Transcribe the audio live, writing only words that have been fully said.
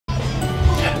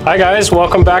Hi guys,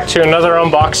 welcome back to another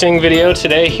unboxing video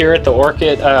today here at the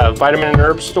Orchid Vitamin and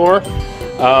Herb Store.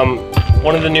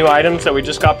 One of the new items that we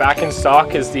just got back in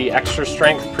stock is the Extra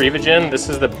Strength Prevagen. This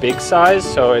is the big size,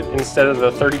 so instead of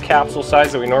the 30 capsule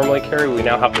size that we normally carry, we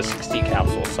now have the 60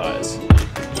 capsule size.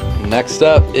 Next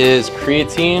up is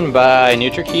creatine by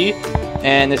NutriKey,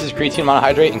 and this is creatine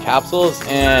monohydrate in capsules,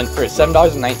 and for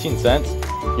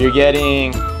 $7.19 you're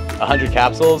getting 100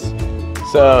 capsules.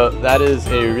 So that is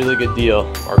a really good deal.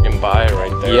 Bargain buy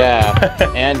right there.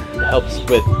 Yeah, and helps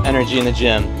with energy in the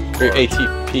gym for your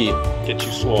ATP. Get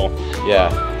you swole. Yeah.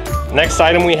 Next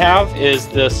item we have is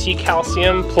the C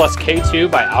Calcium plus K2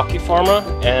 by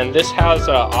Alkipharma, and this has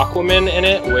Aquamin in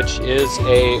it, which is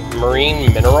a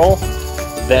marine mineral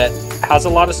that has a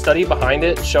lot of study behind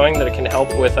it, showing that it can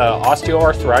help with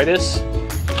osteoarthritis,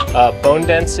 bone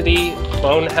density,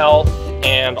 bone health,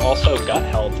 and also gut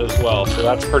health as well, so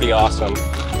that's pretty awesome.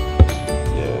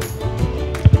 Yeah.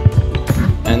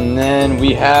 And then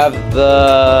we have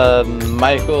the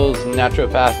Michael's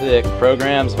Naturopathic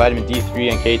Programs, vitamin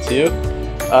D3 and K2.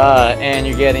 And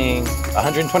you're getting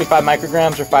 125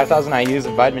 micrograms or 5,000 IUs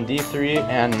of vitamin D3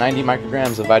 and 90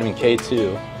 micrograms of vitamin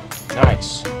K2.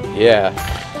 Nice. Yeah.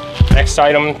 Next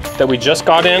item that we just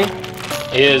got in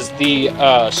is the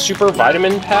Super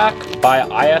Vitamin Pack by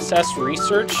ISS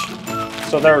Research.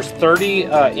 So there's 30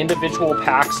 individual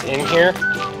packs in here,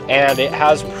 and it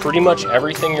has pretty much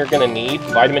everything you're gonna need.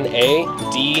 Vitamin A,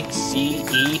 D, C,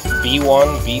 E,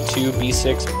 B1, B2,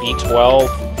 B6, B12,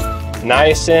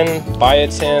 niacin,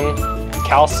 biotin,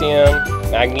 calcium,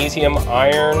 magnesium,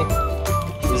 iron,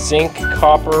 zinc,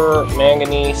 copper,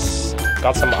 manganese,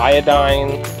 got some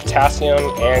iodine, potassium,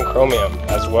 and chromium,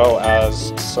 as well as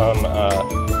some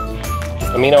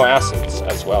amino acids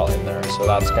as well in there. So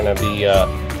that's gonna be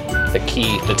the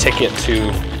key, the ticket to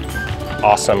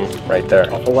awesome right there.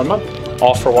 All for 1 month?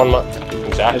 All for 1 month,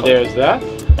 exactly. And there's that.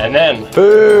 And then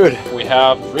Food! we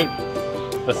have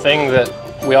the thing that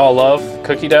we all love,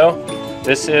 cookie dough.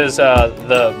 This is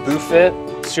the Boofit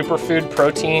Superfood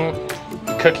Protein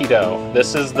Cookie Dough.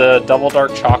 This is the double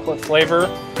dark chocolate flavor.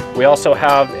 We also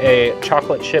have a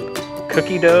chocolate chip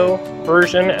cookie dough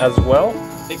version as well.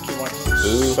 I think you want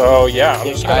So yeah, I'm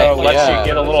just gonna let you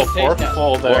get a little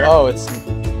forkful there. Well, oh, it's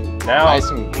Now, nice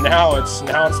and now it's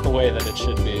the way that it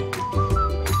should be.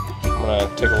 I'm gonna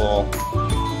take a little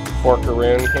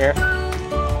forkaroon here.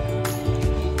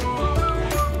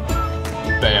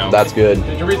 Bam. that's good.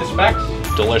 Did you read the specs?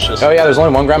 Delicious. Oh yeah, there's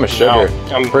only 1 gram of sugar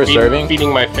I'm per serving.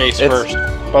 feeding my face first.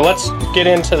 But let's get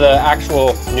into the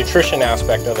actual nutrition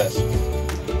aspect of this.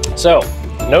 So,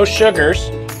 no sugars.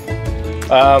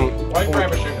 1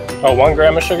 gram of sugar. Oh, 1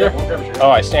 gram of sugar? Yeah, 1 gram of sugar. Oh,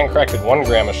 I stand corrected. 1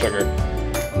 gram of sugar.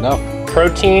 No.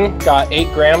 Protein, got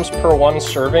 8 grams per 1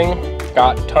 serving.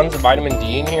 Got tons of vitamin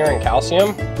D in here and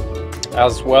calcium,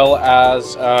 as well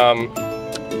as,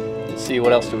 let's see,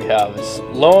 what else do we have? It's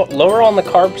lower on the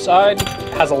carb side,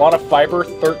 has a lot of fiber,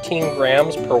 13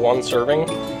 grams per 1 serving.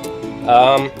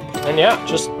 And yeah,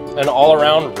 just an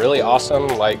all-around really awesome,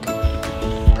 like,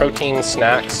 protein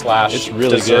snack slash It's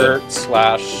really dessert good.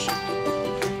 slash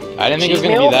I didn't think it was cheese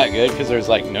gonna meal? be that good because there's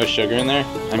like no sugar in there.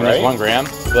 I mean, Right? it's 1 gram,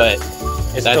 but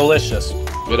it's delicious.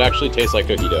 it actually tastes like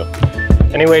cookie dough.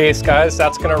 Anyways, guys,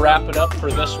 that's gonna wrap it up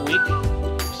for this week.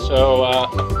 So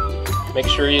make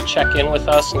sure you check in with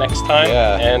us next time.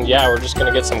 Yeah. And yeah, we're just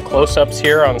gonna get some close-ups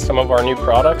here on some of our new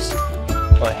products.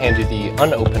 I'll hand you the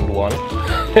unopened one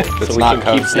so we can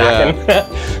keep snacking.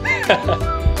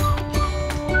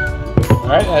 All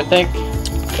right, I think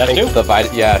that's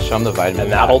it. Yeah, show them the vitamin.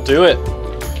 And that'll do it.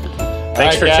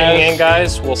 Thanks for guys. tuning in,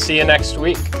 guys. We'll see you next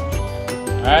week.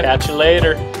 All right. Catch you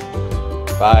later.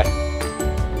 Bye.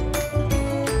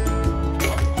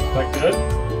 Is that good?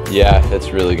 Yeah,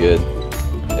 it's really good.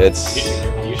 It's.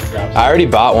 You should grab some. I already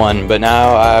bought one, but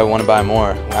now I want to buy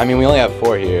more. I mean, we only have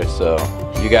 4 here, so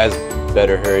you guys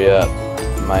better hurry up.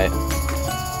 Might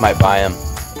buy them.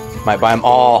 Might buy them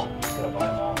all. Gonna buy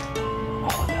them all.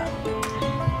 All of them.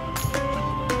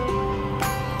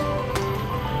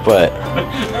 But.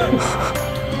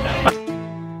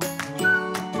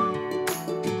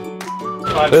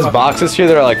 There's boxes here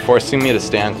that are like forcing me to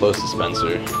stand close to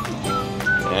Spencer.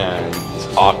 And it's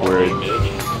awkward.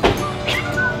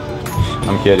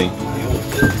 I'm kidding.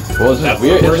 Well, it's just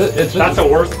weird. That's the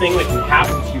worst thing that can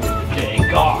happen to you in your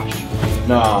day. Gosh.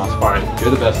 No, It's fine.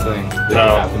 you're the best thing that No.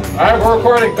 can happen to me. All right, we're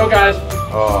recording. Go, guys.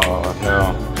 Oh,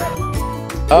 no.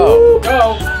 Oh,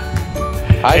 Go.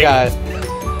 hi guys.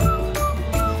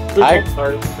 Hi.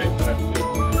 Sorry.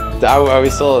 Are we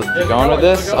still going with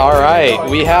this? Go. All right,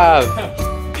 we have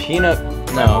peanut.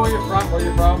 No, Where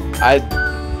you from?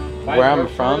 where I'm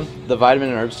from, the Vitamin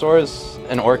and Herb Stores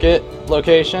in Orchid.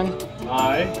 location.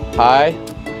 Hi. Hi.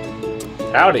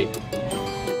 Howdy.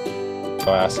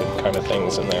 Acid kind of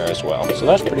things in there as well. So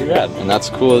that's pretty rad. And that's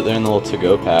cool that they're in the little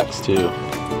to-go packs too.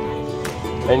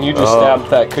 And you just stabbed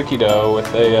that cookie dough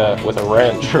with a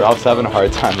wrench. Ralph's having a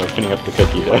hard time opening up the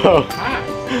cookie dough.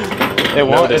 It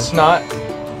won't. It's not.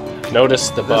 Notice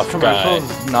the buff This guy.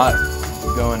 commercial's not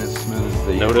going as smooth as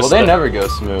they. Notice Well, they the- never go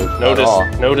smooth. At all.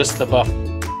 Notice the buff.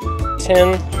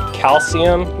 Tin,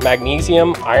 calcium,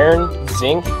 magnesium, iron,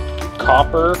 zinc,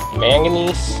 copper,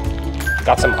 manganese.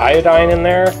 Got some iodine in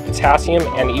there, potassium,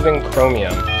 and even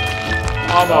chromium.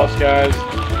 Almost, guys.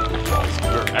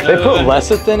 They put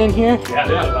lecithin in here. Yeah,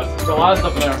 there's a lot of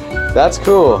stuff in there. That's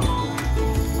cool.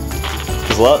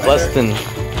 Cause lecithin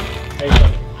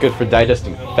good for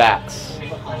digesting fats,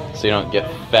 so you don't get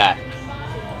fat.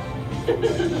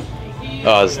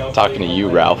 Oh, I was talking to you,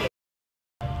 Ralph.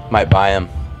 Might buy him.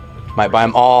 Might buy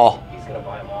them all. He's gonna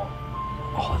buy them all.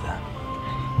 All of them.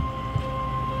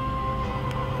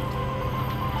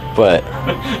 But